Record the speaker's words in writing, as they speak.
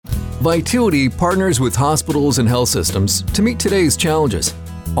Vituity partners with hospitals and health systems to meet today's challenges.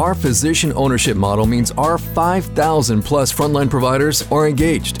 Our physician ownership model means our 5,000 plus frontline providers are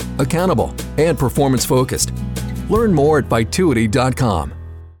engaged, accountable, and performance focused. Learn more at Vituity.com.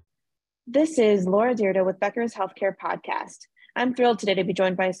 This is Laura Dyrda with Becker's Healthcare Podcast. I'm thrilled today to be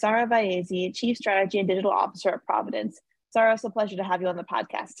joined by Sara Vaezi, Chief Strategy and Digital Officer at Providence. Sara, it's a pleasure to have you on the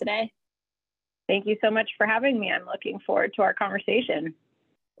podcast today. Thank you so much for having me. I'm looking forward to our conversation.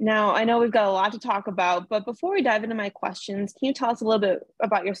 Now, I know we've got a lot to talk about, but before we dive into my questions, can you tell us a little bit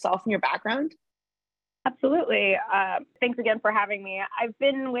about yourself and your background? Absolutely. Thanks again for having me. I've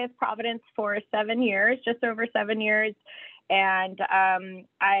been with Providence for 7 years, just over 7 years. And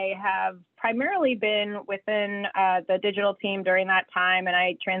I have primarily been within the digital team during that time. And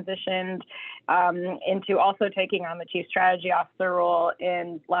I transitioned into also taking on the Chief Strategy Officer role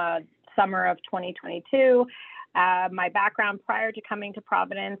in summer of 2022. My background prior to coming to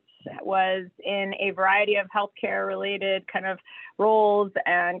Providence was in a variety of healthcare related kind of roles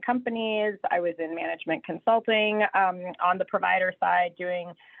and companies. I was in management consulting on the provider side,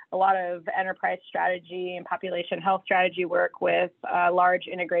 doing a lot of enterprise strategy and population health strategy work with large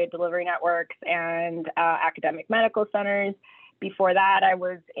integrated delivery networks and academic medical centers. Before that, I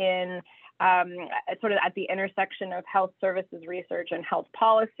was in sort of at the intersection of health services research and health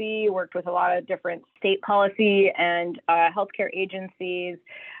policy, worked with a lot of different state policy and healthcare agencies,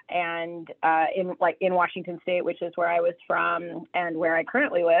 and in Washington State, which is where I was from and where I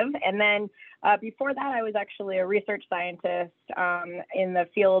currently live. And then before that, I was actually a research scientist in the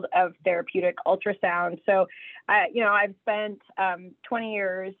field of therapeutic ultrasound. So, I've spent 20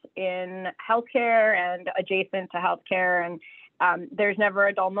 years in healthcare and adjacent to healthcare, and there's never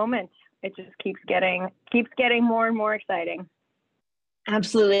a dull moment. It just keeps getting more and more exciting.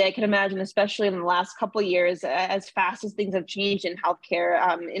 Absolutely. I can imagine, especially in the last couple of years, as fast as things have changed in healthcare,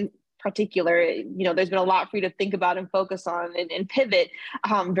 in particular, there's been a lot for you to think about and focus on and pivot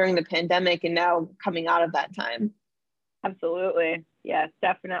during the pandemic and now coming out of that time. Absolutely. Yes,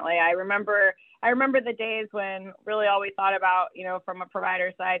 definitely. I remember the days when really all we thought about, from a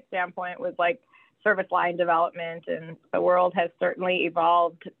provider side standpoint was like service line development, and the world has certainly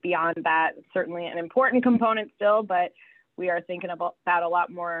evolved beyond that. It's certainly an important component still, but we are thinking about that a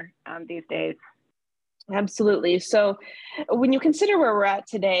lot more these days. Absolutely. So when you consider where we're at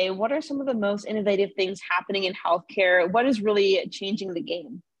today, what are some of the most innovative things happening in healthcare? What is really changing the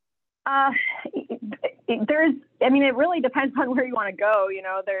game? It really depends on where you want to go.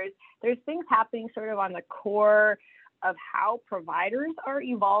 There's things happening sort of on the core of how providers are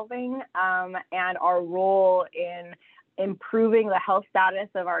evolving and our role in improving the health status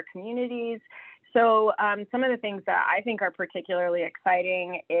of our communities. So some of the things that I think are particularly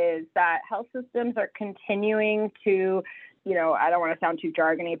exciting is that health systems are continuing to, I don't want to sound too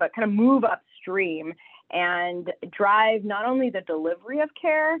jargony, but kind of move upstream and drive not only the delivery of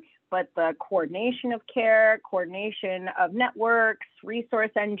care, but the coordination of care, coordination of networks,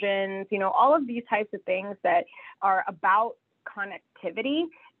 resource engines, all of these types of things that are about connectivity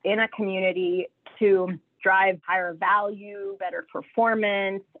in a community to drive higher value, better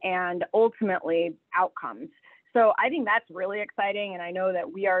performance, and ultimately outcomes. So I think that's really exciting, and I know that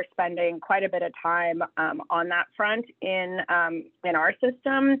we are spending quite a bit of time on that front in our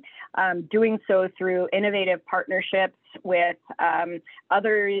system, doing so through innovative partnerships with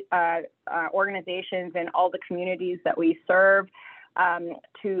other organizations in all the communities that we serve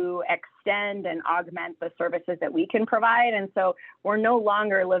to extend and augment the services that we can provide. And so we're no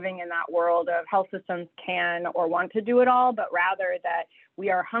longer living in that world of health systems can or want to do it all, but rather that we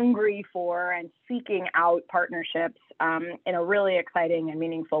are hungry for and seeking out partnerships in a really exciting and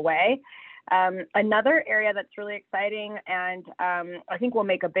meaningful way. Another area that's really exciting and I think will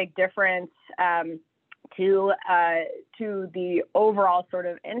make a big difference to the overall sort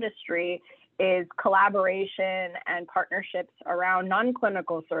of industry is collaboration and partnerships around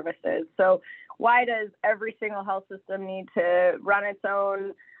non-clinical services. So why does every single health system need to run its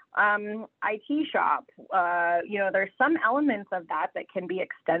own IT shop? There's some elements of that can be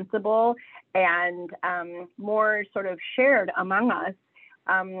extensible and more sort of shared among us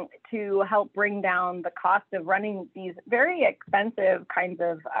to help bring down the cost of running these very expensive kinds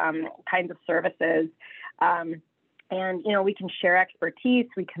of services. And, we can share expertise,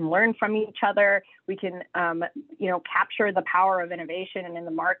 we can learn from each other, we can, capture the power of innovation and in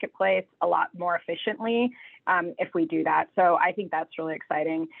the marketplace a lot more efficiently if we do that. So I think that's really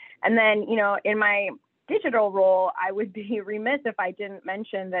exciting. And then, in my digital role, I would be remiss if I didn't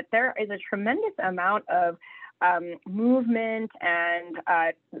mention that there is a tremendous amount of movement and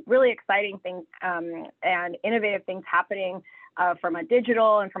really exciting things and innovative things happening from a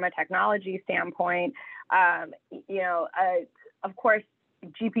digital and from a technology standpoint. Of course,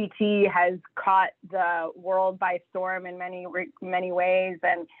 GPT has caught the world by storm in many ways,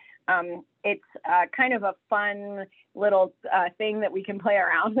 and it's kind of a fun little thing that we can play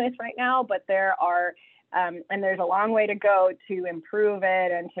around with right now. But there's a long way to go to improve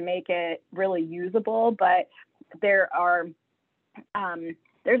it and to make it really usable. But there's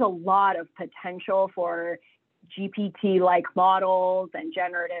a lot of potential for GPT-like models and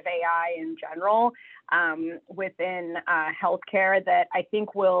generative AI in general within healthcare that I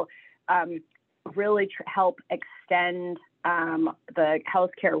think will really help extend the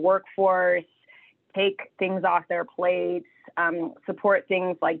healthcare workforce, take things off their plates, support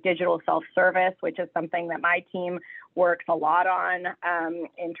things like digital self-service, which is something that my team works a lot on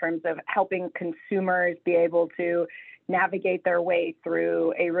in terms of helping consumers be able to navigate their way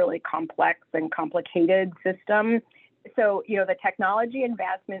through a really complex and complicated system. So, the technology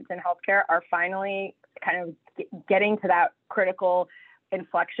advancements in healthcare are finally kind of getting to that critical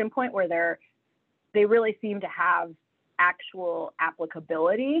inflection point where they really seem to have actual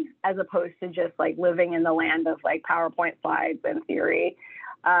applicability as opposed to just like living in the land of like PowerPoint slides and theory.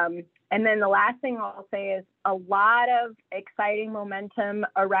 And then the last thing I'll say is a lot of exciting momentum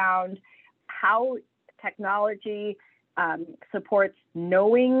around how technology supports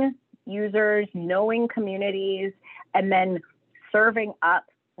knowing users, knowing communities, and then serving up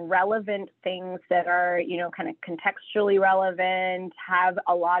relevant things that are, kind of contextually relevant, have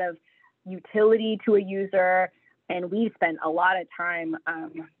a lot of utility to a user. And we spent a lot of time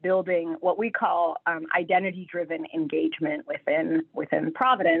building what we call identity-driven engagement within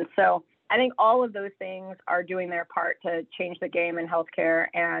Providence. So I think all of those things are doing their part to change the game in healthcare,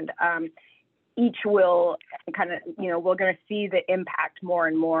 and each will kind of, we're going to see the impact more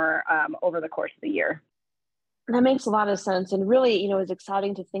and more over the course of the year. That makes a lot of sense. And really, it's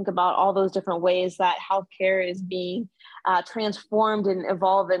exciting to think about all those different ways that healthcare is being transformed and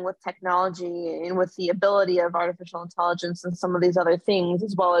evolving with technology and with the ability of artificial intelligence and some of these other things,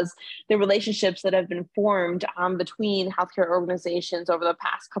 as well as the relationships that have been formed between healthcare organizations over the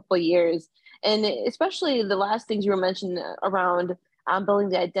past couple of years. And especially the last things you were mentioning around building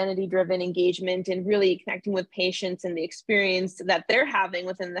the identity-driven engagement and really connecting with patients and the experience that they're having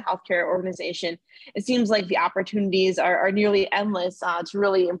within the healthcare organization. It seems like the opportunities are nearly endless to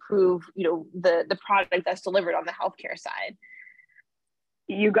really improve, the product that's delivered on the healthcare side.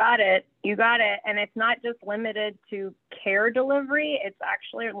 You got it. And it's not just limited to care delivery. It's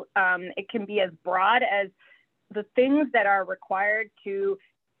actually, it can be as broad as the things that are required to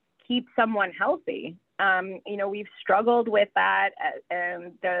keep someone healthy. We've struggled with that,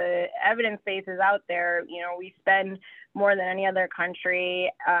 and the evidence base is out there. We spend more than any other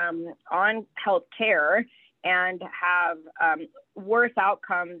country on healthcare and have worse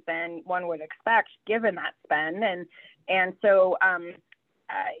outcomes than one would expect given that spend. And so,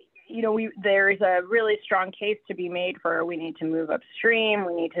 there's a really strong case to be made for we need to move upstream.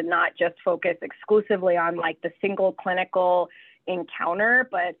 We need to not just focus exclusively on like the single clinical encounter,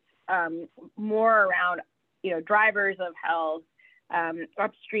 but more around, drivers of health,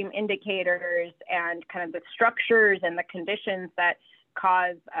 upstream indicators, and kind of the structures and the conditions that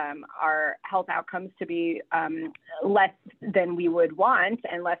cause our health outcomes to be less than we would want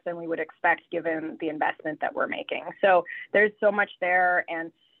and less than we would expect given the investment that we're making. So there's so much there,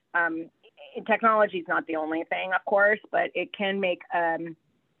 and technology is not the only thing, of course, but it can make a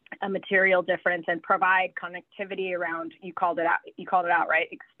material difference and provide connectivity around, you called it out, right?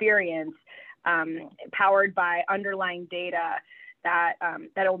 Experience, powered by underlying data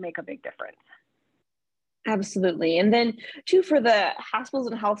that'll make a big difference. Absolutely. And then too, for the hospitals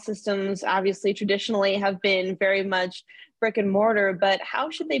and health systems, obviously traditionally have been very much brick and mortar, but how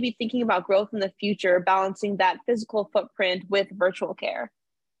should they be thinking about growth in the future, balancing that physical footprint with virtual care?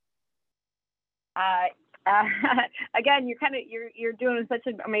 Again, you're doing such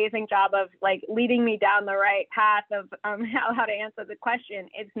an amazing job of like leading me down the right path of how to answer the question.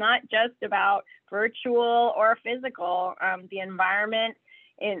 It's not just about virtual or physical. The environment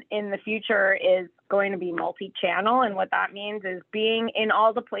in the future is going to be multi-channel, and what that means is being in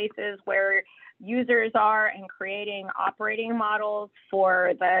all the places where users are and creating operating models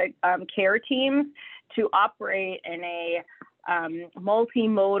for the care teams to operate in a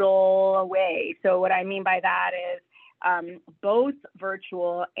multimodal way. So what I mean by that is both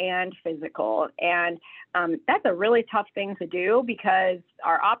virtual and physical. And that's a really tough thing to do because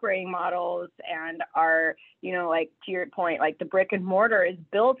our operating models and our, like to your point, like the brick and mortar is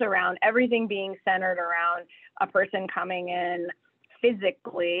built around everything being centered around a person coming in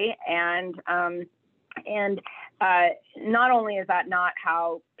physically. And not only is that not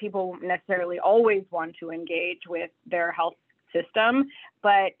how people necessarily always want to engage with their health system,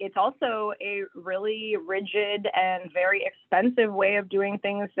 but it's also a really rigid and very expensive way of doing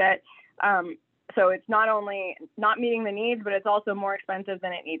things that, so it's not only not meeting the needs, but it's also more expensive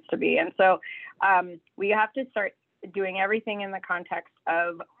than it needs to be. And so we have to start doing everything in the context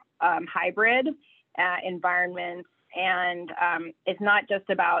of hybrid environments. And it's not just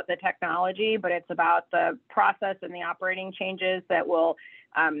about the technology, but it's about the process and the operating changes that will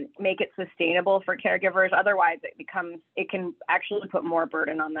make it sustainable for caregivers. Otherwise, it can actually put more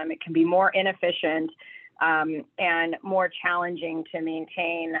burden on them. It can be more inefficient and more challenging to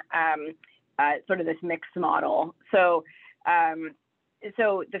maintain sort of this mixed model. So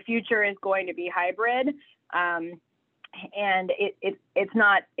the future is going to be hybrid. And it's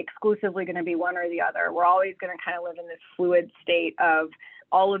not exclusively going to be one or the other. We're always going to kind of live in this fluid state of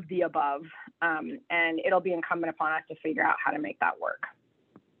all of the above. And it'll be incumbent upon us to figure out how to make that work.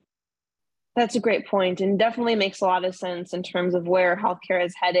 That's a great point, and definitely makes a lot of sense in terms of where healthcare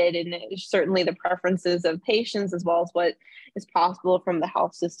is headed, and certainly the preferences of patients as well as what is possible from the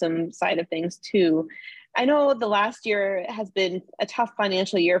health system side of things too. I know the last year has been a tough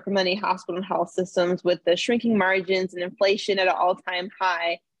financial year for many hospital and health systems with the shrinking margins and inflation at an all-time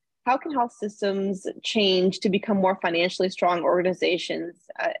high. How can health systems change to become more financially strong organizations,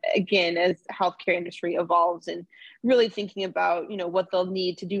 again, as the healthcare industry evolves and really thinking about, what they'll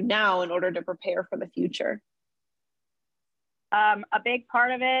need to do now in order to prepare for the future? A big part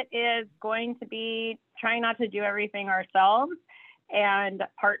of it is going to be trying not to do everything ourselves and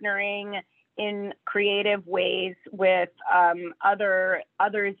partnering in creative ways with others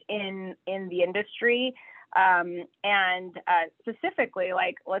in the industry. And specifically,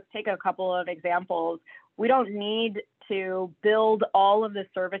 like, let's take a couple of examples. We don't need to build all of the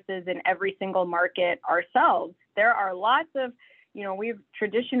services in every single market ourselves. There are lots of, we've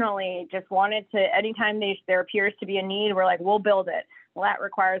traditionally just wanted to, anytime there appears to be a need, we're like, we'll build it. Well, that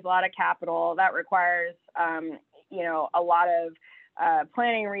requires a lot of capital. That requires, a lot of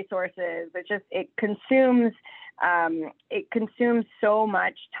planning resources. It consumes so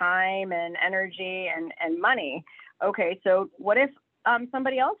much time and energy and money. Okay, so what if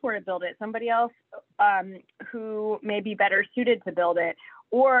somebody else were to build it? Somebody else who may be better suited to build it,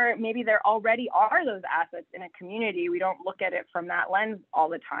 or maybe there already are those assets in a community. We don't look at it from that lens all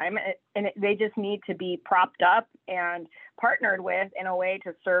the time, they just need to be propped up and partnered with in a way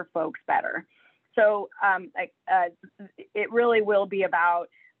to serve folks better. So it really will be about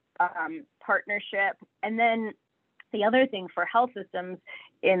partnership. And then the other thing for health systems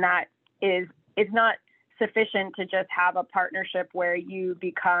in that is it's not sufficient to just have a partnership where you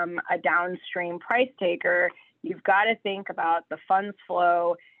become a downstream price taker. You've got to think about the funds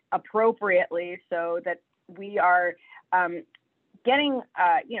flow appropriately so that we are getting,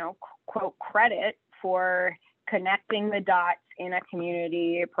 quote, credit for connecting the dots in a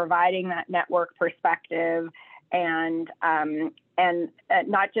community, providing that network perspective, and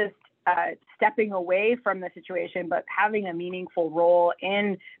not just stepping away from the situation, but having a meaningful role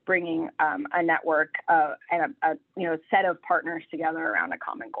in bringing a network and a set of partners together around a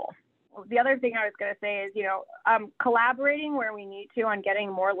common goal. The other thing I was going to say is, collaborating where we need to on getting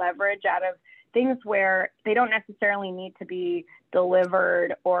more leverage out of things where they don't necessarily need to be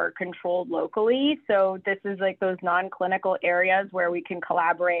delivered or controlled locally. So this is like those non-clinical areas where we can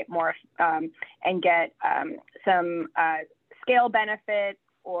collaborate more and get some scale benefits,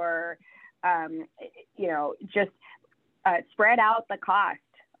 or just spread out the cost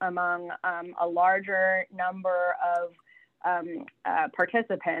among a larger number of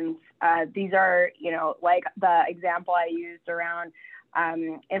participants. These are, like the example I used around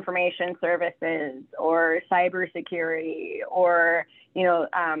information services or cybersecurity, or,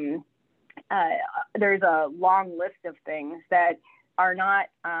 there's a long list of things that are not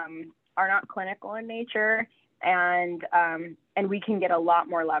clinical in nature, and we can get a lot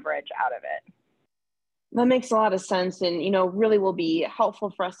more leverage out of it. That makes a lot of sense, and really will be helpful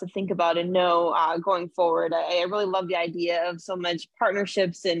for us to think about and know going forward. I really love the idea of so much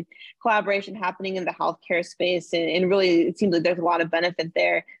partnerships and collaboration happening in the healthcare space, and really it seems like there's a lot of benefit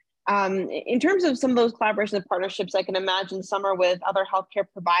there. In terms of some of those collaborations and partnerships, I can imagine some are with other healthcare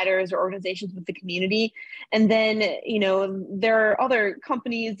providers or organizations with the community, and then there are other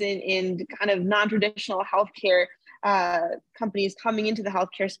companies in kind of non-traditional healthcare companies coming into the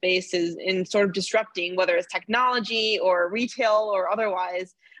healthcare space in sort of disrupting, whether it's technology or retail or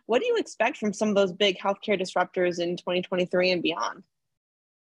otherwise. What do you expect from some of those big healthcare disruptors in 2023 and beyond?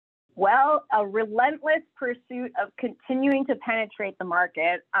 Well, a relentless pursuit of continuing to penetrate the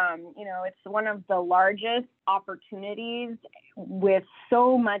market. It's one of the largest opportunities with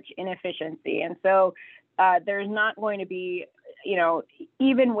so much inefficiency. And so there's not going to be,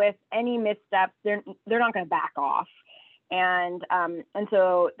 even with any missteps, they're not going to back off. And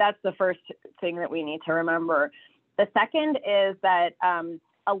so that's the first thing that we need to remember. The second is that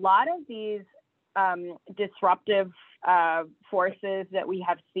a lot of these disruptive forces that we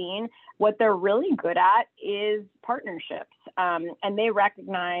have seen, what they're really good at is partnerships, and they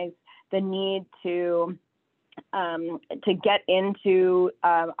recognize the need to get into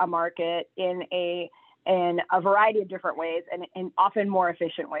a market in a variety of different ways, and often more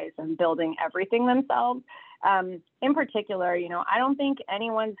efficient ways than building everything themselves. In particular, I don't think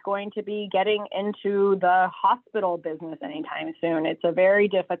anyone's going to be getting into the hospital business anytime soon. It's a very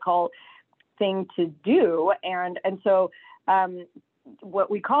difficult thing to do. And so what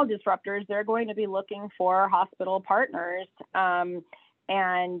we call disruptors, they're going to be looking for hospital partners. And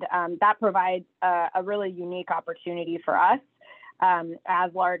that provides a really unique opportunity for us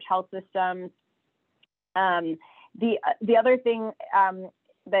as large health systems. The other thing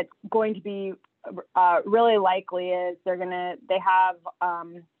that's going to be really likely is they have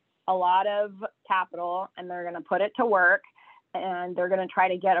a lot of capital, and they're going to put it to work, and they're going to try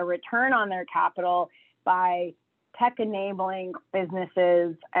to get a return on their capital by tech enabling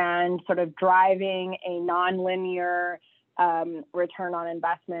businesses and sort of driving a nonlinear return on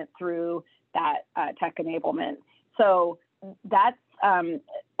investment through that tech enablement. So that's, I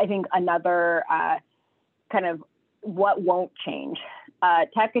think, another kind of what won't change.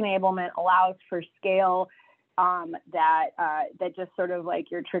 Tech enablement allows for scale that just sort of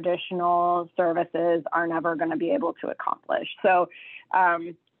like your traditional services are never going to be able to accomplish. So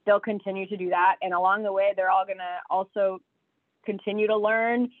they'll continue to do that. And along the way, they're all going to also continue to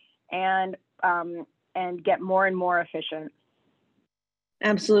learn and get more and more efficient.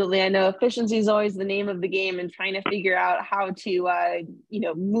 Absolutely. I know efficiency is always the name of the game, and trying to figure out how to,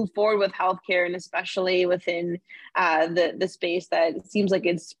 move forward with healthcare, and especially within the space that seems like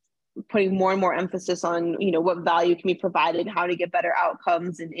it's putting more and more emphasis on, what value can be provided, how to get better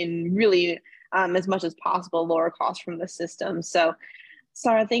outcomes, and really, as much as possible, lower costs from the system. So,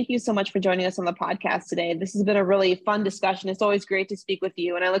 Sarah, thank you so much for joining us on the podcast today. This has been a really fun discussion. It's always great to speak with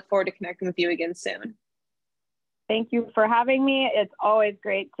you, and I look forward to connecting with you again soon. Thank you for having me. It's always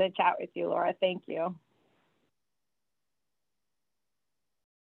great to chat with you, Laura. Thank you.